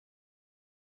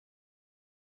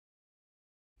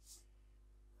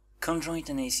Conjoint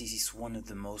analysis is one of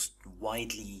the most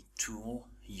widely tool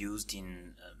used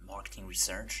in marketing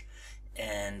research,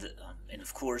 and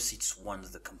of course it's one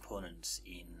of the components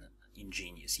in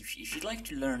Enginius. If you'd like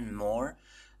to learn more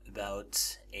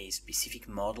about a specific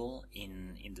model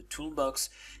in the toolbox,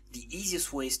 the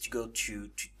easiest way is to go to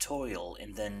tutorial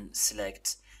and then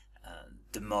select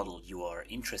the model you are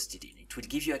interested in. It will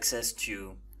give you access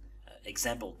to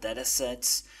example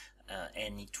datasets,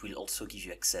 and it will also give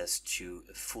you access to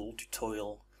a full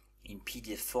tutorial in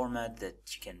PDF format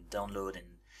that you can download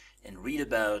and read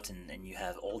about, and you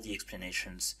have all the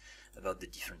explanations about the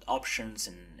different options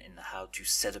and how to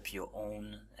set up your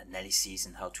own analysis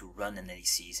and how to run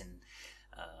analyses and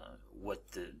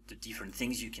what the different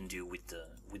things you can do with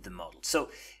the model. So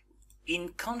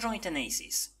in conjoint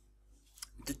analysis,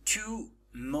 the two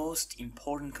most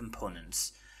important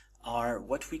components are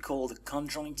what we call the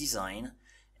conjoint design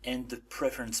and the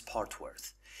preference part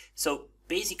worth. So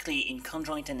basically in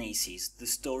conjoint analysis the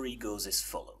story goes as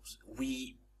follows.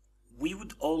 We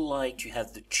would all like to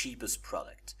have the cheapest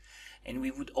product, and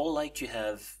we would all like to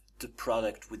have the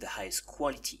product with the highest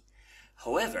quality.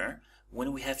 However,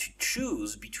 when we have to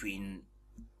choose between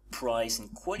price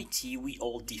and quality, we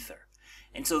all differ.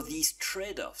 And so these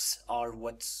trade-offs are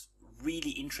what's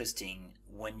really interesting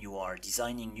when you are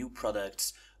designing new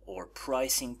products or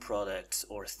pricing products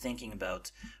or thinking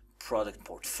about product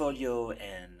portfolio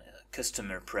and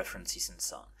customer preferences and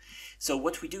so on. So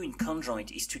what we do in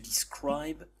Conjoint is to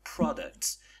describe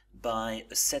products by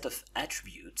a set of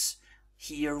attributes.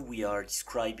 Here we are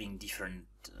describing different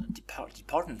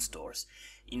department stores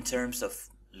in terms of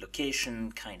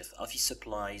location, kind of office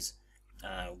supplies,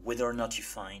 whether or not you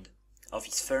find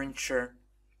office furniture.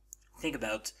 Think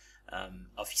about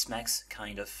Office Max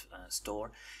kind of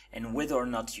store, and whether or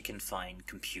not you can find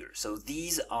computers. So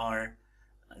these are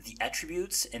the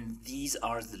attributes, and these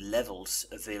are the levels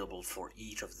available for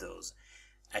each of those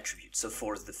attributes. So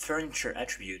for the furniture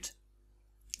attribute,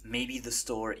 maybe the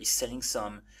store is selling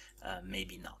some,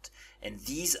 maybe not. And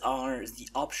these are the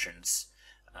options,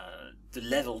 the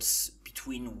levels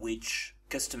between which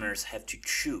customers have to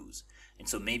choose. And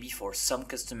so maybe for some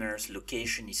customers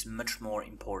location is much more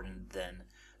important than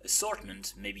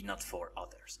assortment, maybe not for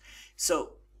others.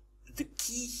 So the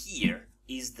key here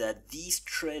is that these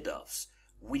trade-offs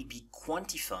will be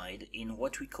quantified in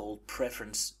what we call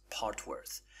preference part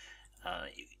worth,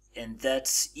 and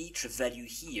that's each value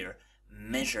here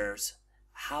measures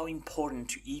how important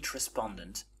to each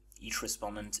respondent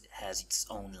has its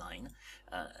own line,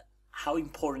 how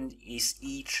important is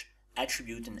each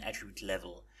attribute and attribute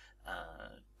level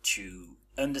to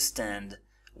understand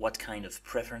what kind of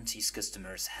preferences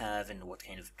customers have and what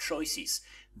kind of choices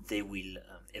they will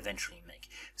eventually make.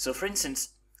 So for instance,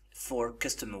 for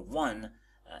customer 1,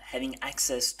 having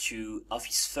access to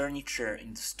office furniture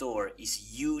in the store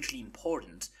is hugely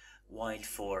important, while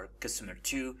for customer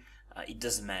 2 it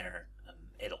doesn't matter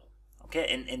at all. Okay,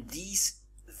 and these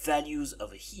values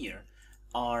over here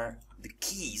are the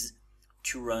keys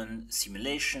to run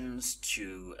simulations,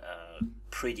 to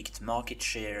predict market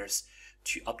shares,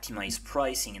 to optimize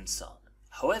pricing and so on.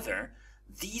 However,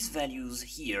 these values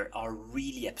here are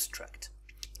really abstract,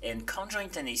 and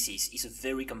conjoint analysis is a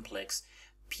very complex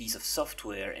piece of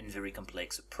software and very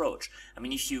complex approach. I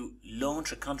mean, if you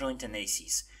launch a conjoint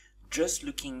analysis, just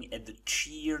looking at the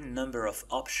sheer number of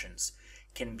options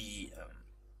can be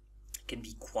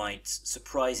quite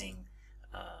surprising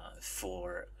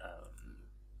for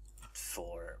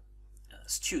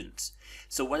students.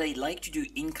 So what I like to do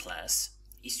in class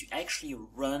is to actually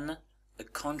run a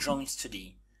conjoint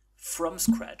study from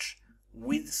scratch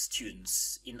with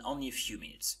students in only a few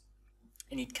minutes,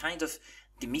 and it kind of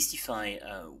demystify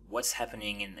what's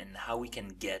happening and how we can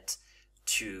get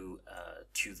to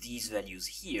these values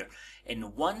here.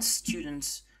 And once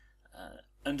students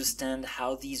understand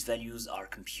how these values are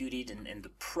computed and the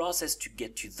process to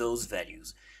get to those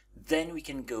values, then we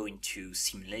can go into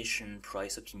simulation,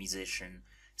 price optimization,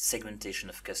 segmentation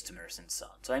of customers and so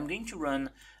on. So I'm going to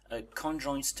run a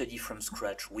conjoint study from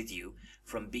scratch with you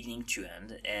from beginning to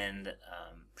end and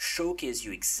showcase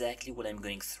you exactly what I'm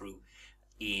going through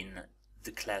in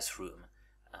the classroom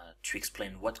to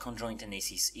explain what conjoint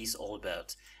analysis is all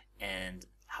about and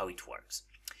how it works.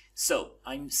 So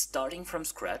I'm starting from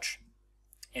scratch,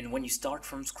 and when you start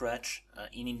from scratch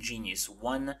in Enginius,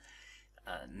 one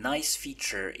nice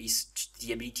feature is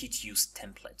the ability to use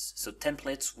templates. So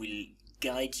templates will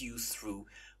guide you through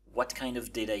what kind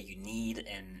of data you need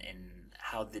and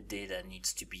how the data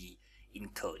needs to be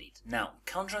encoded. Now,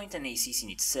 conjoint analysis in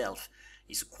itself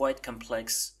is a quite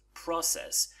complex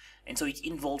process, and so it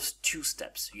involves two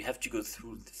steps. You have to go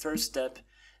through the first step,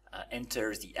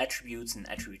 enters the attributes and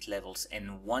attribute levels,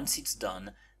 and once it's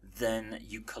done, then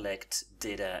you collect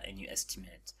data and you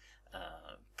estimate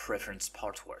preference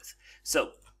part worth.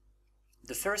 So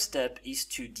the first step is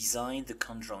to design the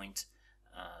conjoint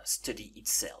study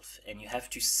itself, and you have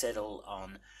to settle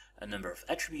on a number of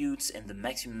attributes and the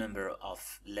maximum number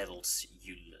of levels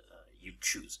you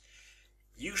choose.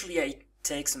 Usually I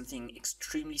take something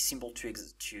extremely simple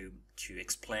to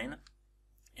explain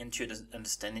and to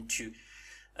understand it, to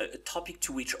a topic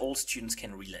to which all students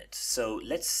can relate. So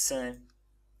let's say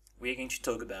we're going to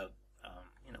talk about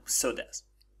sodas,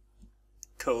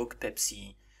 Coke,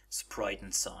 Pepsi, Sprite,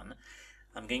 and so on.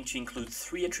 I'm going to include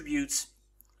 3 attributes,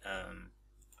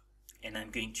 and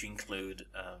I'm going to include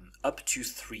up to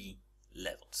 3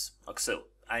 levels. So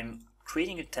I'm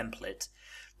creating a template.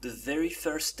 The very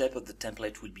first step of the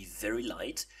template will be very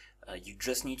light. You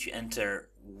just need to enter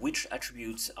which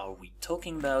attributes are we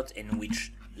talking about and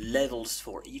which levels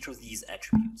for each of these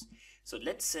attributes. So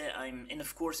let's say and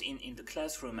of course in the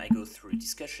classroom I go through a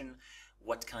discussion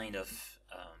what kind of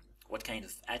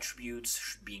attributes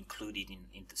should be included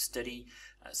in the study.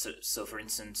 So for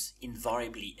instance,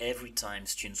 invariably every time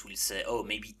students will say, oh,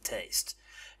 maybe taste.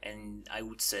 And I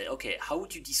would say, okay, how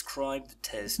would you describe the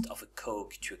taste of a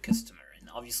Coke to a customer? And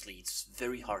obviously it's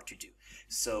very hard to do.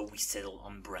 So we settle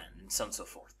on brand and so on and so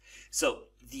forth. So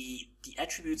the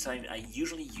attributes I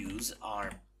usually use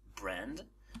are brand,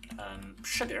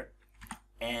 sugar,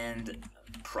 and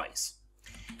price.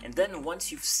 And then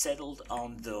once you've settled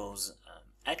on those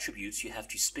attributes, you have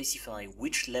to specify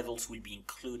which levels will be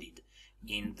included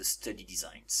in the study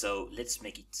design. So let's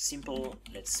make it simple.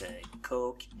 Let's say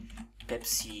Coke,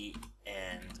 Pepsi,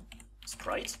 and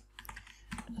Sprite.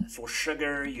 For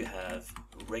sugar, you have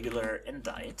regular and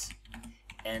diet.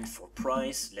 And for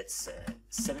price, let's say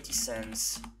 70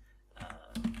 cents,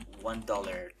 $1,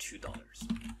 $2.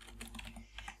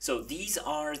 So these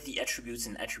are the attributes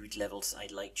and attribute levels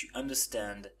I'd like to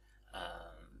understand,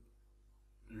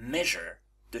 measure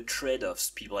the trade-offs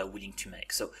people are willing to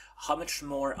make. So how much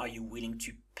more are you willing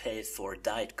to pay for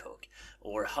Diet Coke?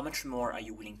 Or how much more are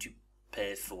you willing to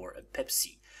pay for a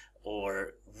Pepsi?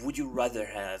 Or would you rather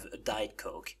have a Diet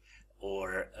Coke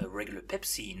or a regular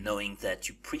Pepsi, knowing that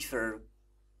you prefer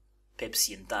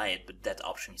Pepsi and Diet, but that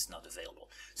option is not available?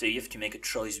 So you have to make a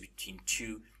choice between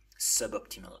 2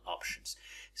 suboptimal options.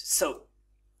 So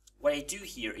what I do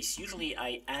here is usually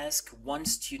I ask one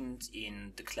student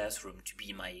in the classroom to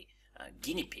be my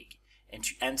guinea pig and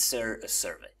to answer a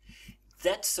survey.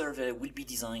 That survey will be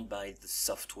designed by the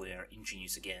software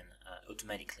Enginius again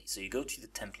automatically. So you go to the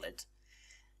template,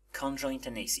 conjoint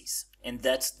analysis, and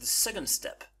that's the second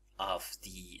step of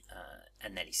the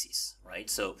analysis, right?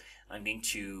 So I'm going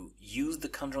to use the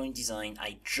conjoint design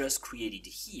I just created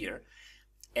here,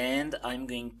 and I'm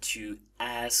going to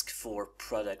ask for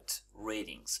product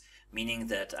ratings, meaning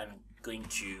that I'm going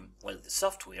to, the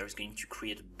software is going to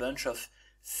create a bunch of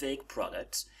fake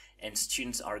products, and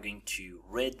students are going to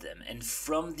rate them, and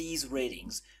from these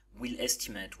ratings we'll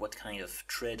estimate what kind of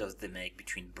trade-offs they make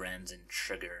between brands and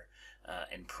sugar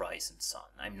and price and so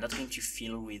on. I'm not going to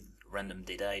fill with random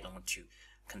data. I don't want to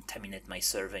contaminate my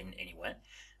survey in any way.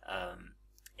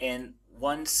 And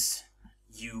once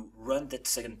you run that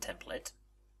second template,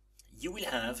 you will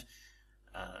have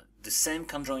the same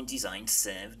conjoint design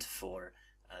saved for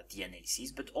the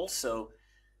analysis, but also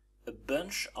a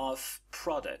bunch of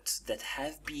products that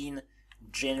have been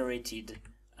generated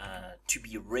to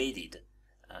be rated,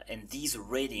 and these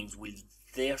ratings will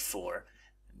therefore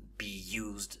be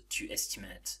used to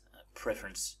estimate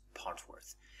preference part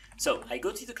worth. So I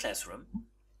go to the classroom,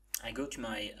 I go to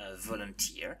my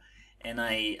volunteer, and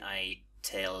I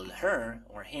tell her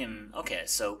or him, okay,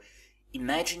 so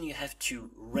imagine you have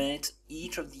to rate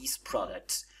each of these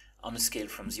products on a scale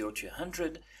from 0 to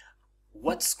 100.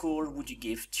 What score would you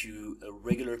give to a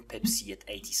regular Pepsi at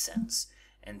 80 cents?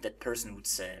 And that person would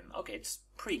say, okay, it's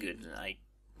pretty good.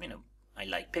 I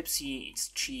like Pepsi, it's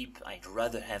cheap, I'd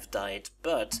rather have Diet,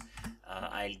 but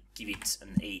I'll give it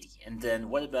an 80. And then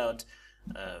what about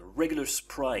regular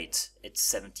Sprite at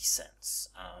 70 cents?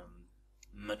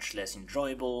 Much less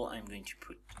enjoyable, I'm going to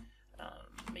put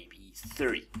maybe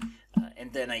 30.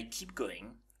 And then I keep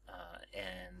going,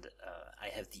 and I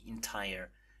have the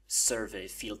entire survey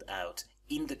filled out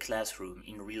in the classroom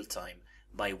in real time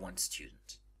by one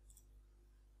student.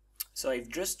 So I've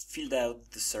just filled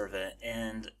out the survey,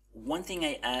 and one thing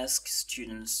I ask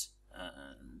students,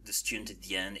 the student at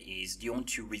the end, is, do you want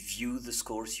to review the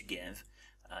scores you gave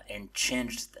and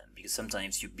change them? Because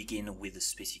sometimes you begin with a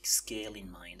specific scale in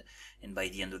mind, and by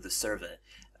the end of the survey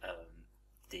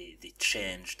they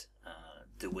changed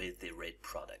the way they rate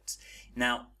products.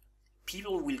 Now,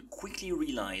 people will quickly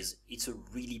realize it's a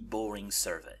really boring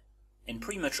survey. And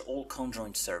pretty much all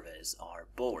conjoint surveys are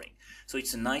boring. So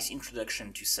it's a nice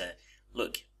introduction to say,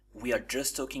 look, we are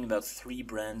just talking about 3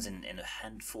 brands and a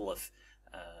handful of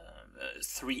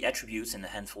 3 attributes and a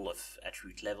handful of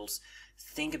attribute levels.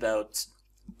 Think about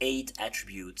 8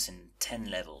 attributes and 10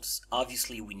 levels.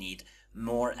 Obviously, we need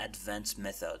more advanced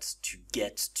methods to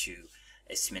get to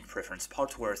estimate preference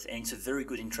part worth, and it's a very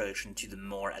good introduction to the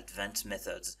more advanced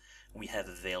methods we have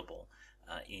available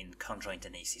in conjoint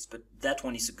analysis. But that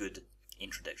one is a good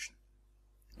introduction.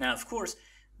 Now, of course,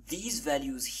 these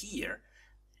values here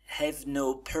have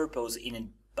no purpose in it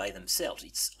by themselves.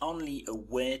 It's only a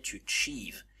way to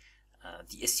achieve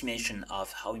the estimation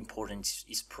of how important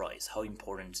is price, how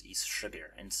important is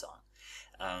sugar, and so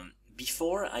on.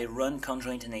 Before I run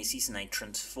conjoint analysis and I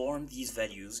transform these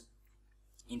values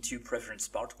into preference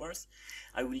part worth,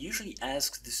 I will usually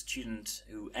ask the student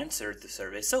who answered the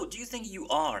survey, so do you think you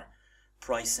are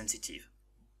price sensitive?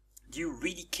 Do you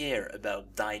really care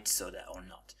about diet soda or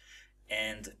not?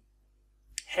 And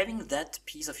having that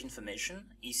piece of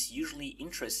information is usually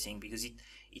interesting because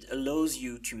it allows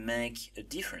you to make a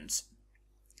difference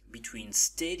between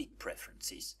stated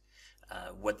preferences,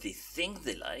 what they think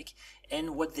they like,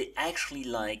 and what they actually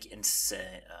like and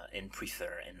say and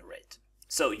prefer and rate.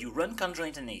 So you run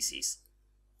conjoint analysis.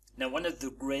 Now, one of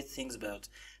the great things about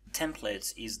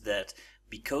templates is that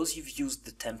because you've used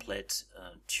the template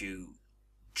to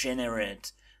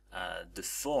generate the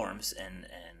forms and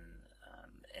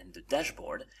the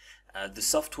dashboard, the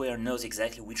software knows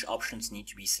exactly which options need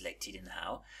to be selected and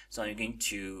how. So I'm going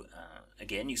to,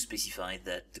 again, you specify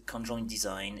that the conjoint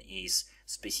design is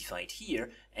specified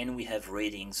here, and we have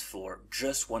ratings for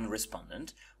just one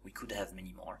respondent. We could have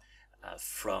many more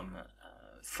from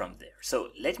there. So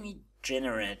let me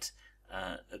generate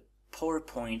a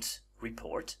PowerPoint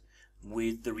report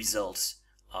with the results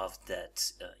of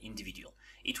that individual.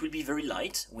 It will be very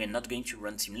light. We're not going to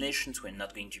run simulations. We're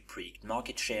not going to predict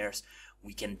market shares.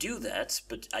 We can do that,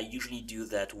 but I usually do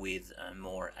that with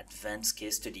more advanced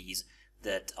case studies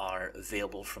that are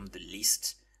available from the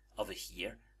list over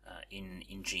here in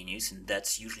Enginius, and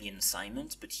that's usually an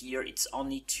assignment. But here it's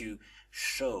only to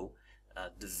show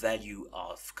the value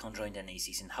of conjoint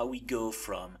analysis and how we go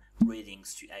from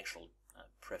ratings to actual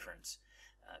preference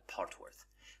part worth.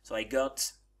 So I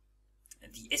got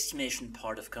the estimation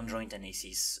part of conjoint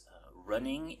analysis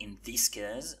running. In this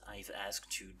case, I've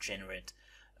asked to generate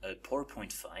a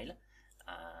PowerPoint file,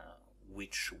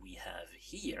 which we have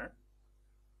here.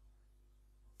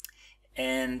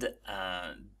 And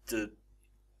now,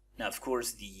 of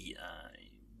course, the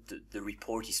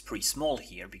report is pretty small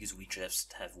here because we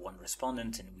just have one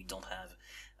respondent and we don't have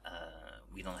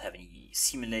any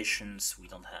simulations, we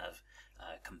don't have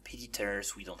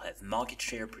competitors, we don't have market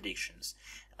share predictions.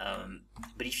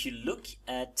 But if you look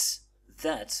at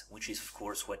that, which is of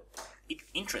course what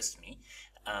interests me,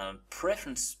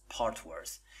 preference part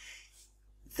worth,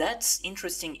 that's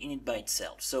interesting in it by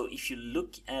itself. So if you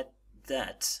look at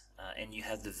that and you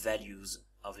have the values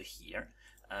over here,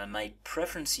 my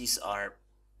preferences are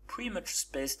pretty much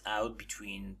spaced out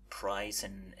between price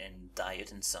and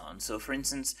diet and so on. So for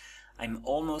instance, I'm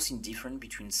almost indifferent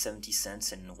between 70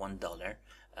 cents and $1.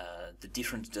 The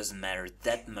difference doesn't matter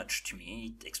that much to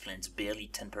me. It explains barely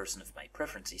 10% of my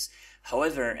preferences.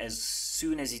 However, as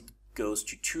soon as it goes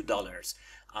to $2,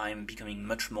 I'm becoming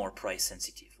much more price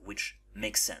sensitive, which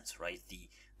makes sense, right?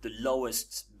 The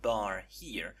lowest bar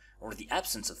here, or the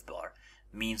absence of bar,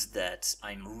 means that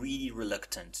I'm really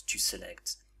reluctant to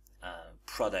select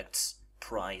products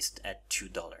priced at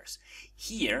 $2.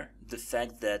 Here, the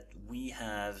fact that we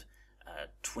have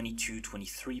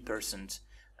 23%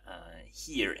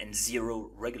 here and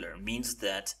 0 regular means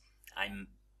that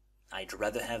I'd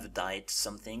rather have a diet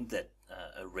something than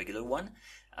a regular one,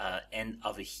 and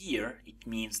over here it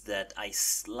means that I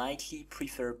slightly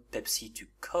prefer Pepsi to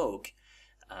Coke,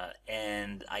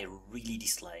 and I really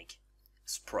dislike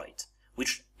Sprite,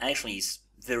 which actually is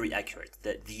very accurate,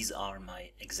 that these are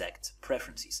my exact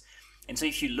preferences. And so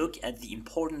if you look at the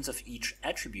importance of each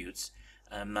attribute,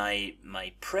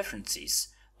 my preferences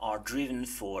are driven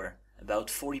for about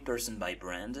 40% by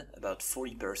brand, about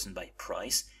 40% by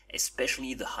price,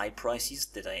 especially the high prices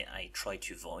that I try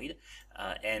to avoid,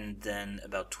 and then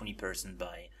about 20%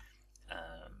 by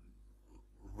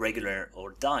regular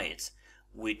or diet,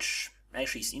 which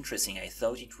actually is interesting. I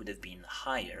thought it would have been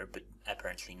higher, but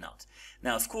apparently not.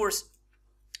 Now, of course,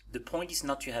 the point is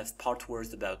not to have part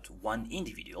worth about one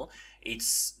individual.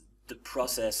 It's the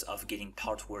process of getting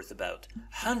part worth about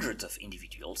hundreds of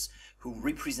individuals who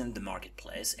represent the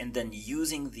marketplace, and then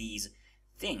using these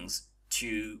things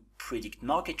to predict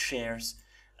market shares,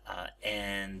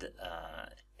 and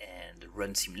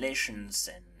run simulations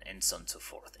and so on and so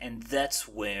forth. And that's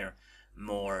where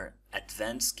more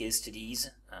advanced case studies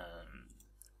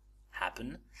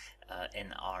happen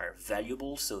and are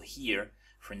valuable. So here,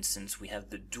 for instance, we have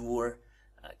the Doer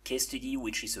case study,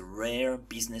 which is a rare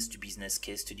business-to-business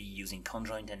case study using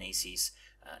conjoint analysis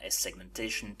as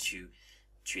segmentation to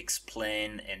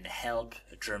explain and help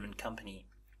a German company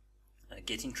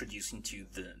get introduced into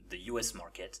the US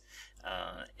market.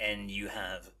 And you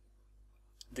have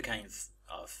the kind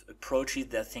of approaches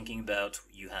they're thinking about.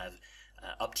 You have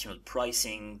optimal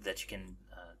pricing that you can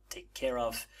take care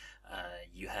of.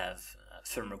 You have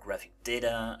firmographic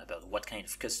data about what kind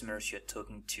of customers you're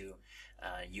talking to.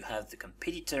 You have the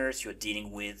competitors you're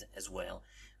dealing with as well.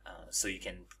 So you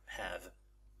can have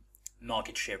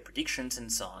market share predictions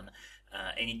and so on.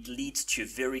 And it leads to a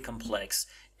very complex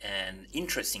and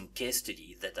interesting case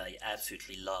study that I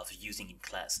absolutely love using in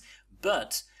class.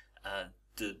 But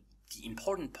the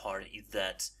important part is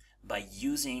that by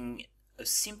using a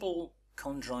simple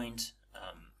conjoint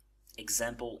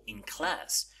example in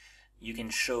class, you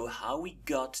can show how we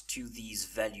got to these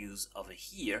values over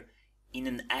here in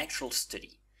an actual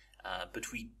study.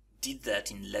 But we did that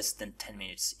in less than 10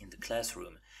 minutes in the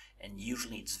classroom, and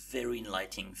usually it's very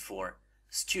enlightening for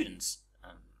students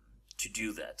to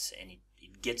do that, and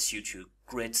it gets you to a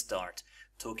great start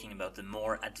talking about the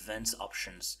more advanced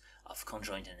options of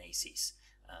conjoint analysis,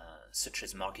 such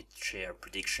as market share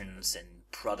predictions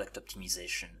and product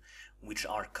optimization, which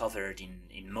are covered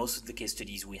in most of the case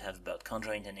studies we have about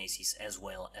conjoint analysis, as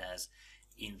well as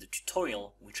in the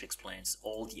tutorial, which explains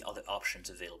all the other options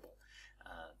available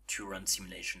to run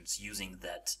simulations using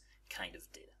that kind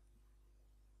of data.